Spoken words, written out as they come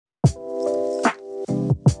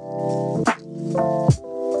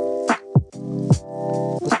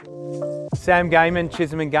Sam Gamon,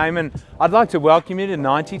 Chisholm Gamon. I'd like to welcome you to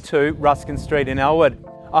 92 Ruskin Street in Elwood.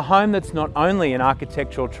 A home that's not only an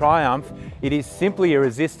architectural triumph, it is simply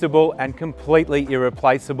irresistible and completely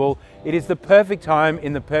irreplaceable. It is the perfect home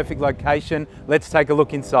in the perfect location. Let's take a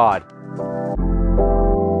look inside.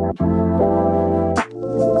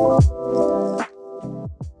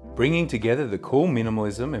 Bringing together the cool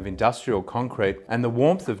minimalism of industrial concrete and the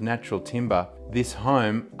warmth of natural timber, this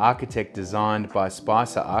home, architect designed by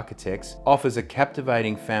Spicer Architects, offers a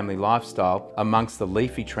captivating family lifestyle amongst the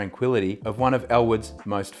leafy tranquility of one of Elwood's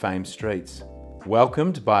most famed streets.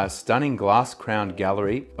 Welcomed by a stunning glass-crowned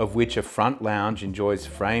gallery, of which a front lounge enjoys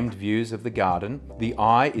framed views of the garden, the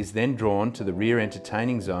eye is then drawn to the rear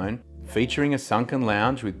entertaining zone, featuring a sunken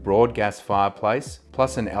lounge with broad gas fireplace,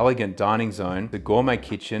 plus an elegant dining zone, the gourmet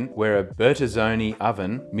kitchen where a Bertazzoni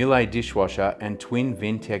oven, Miele dishwasher and twin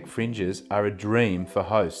Vintec fringes are a dream for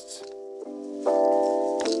hosts.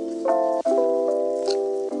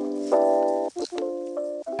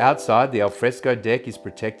 Outside, the alfresco deck is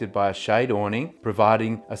protected by a shade awning,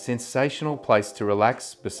 providing a sensational place to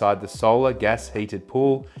relax beside the solar gas heated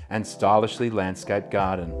pool and stylishly landscaped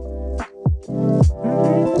garden.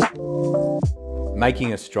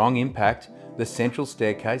 Making a strong impact, the central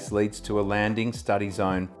staircase leads to a landing study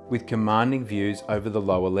zone with commanding views over the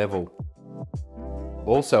lower level.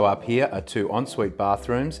 Also up here are two ensuite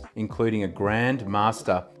bathrooms, including a grand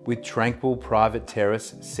master with tranquil private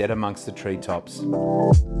terrace set amongst the treetops.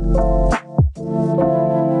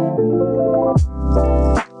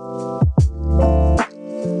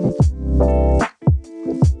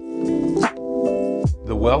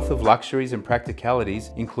 The wealth of luxuries and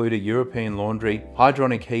practicalities include a European laundry,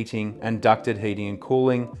 hydronic heating and ducted heating and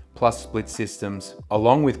cooling, plus split systems,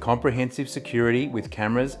 along with comprehensive security with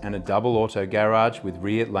cameras and a double auto garage with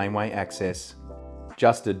rear laneway access.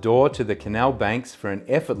 Just a door to the canal banks for an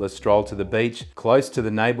effortless stroll to the beach, close to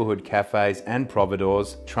the neighbourhood cafes and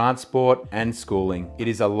providores, transport and schooling. It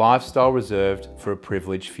is a lifestyle reserved for a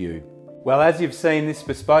privileged few. Well, as you've seen, this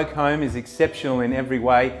bespoke home is exceptional in every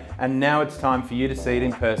way, and now it's time for you to see it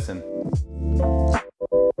in person.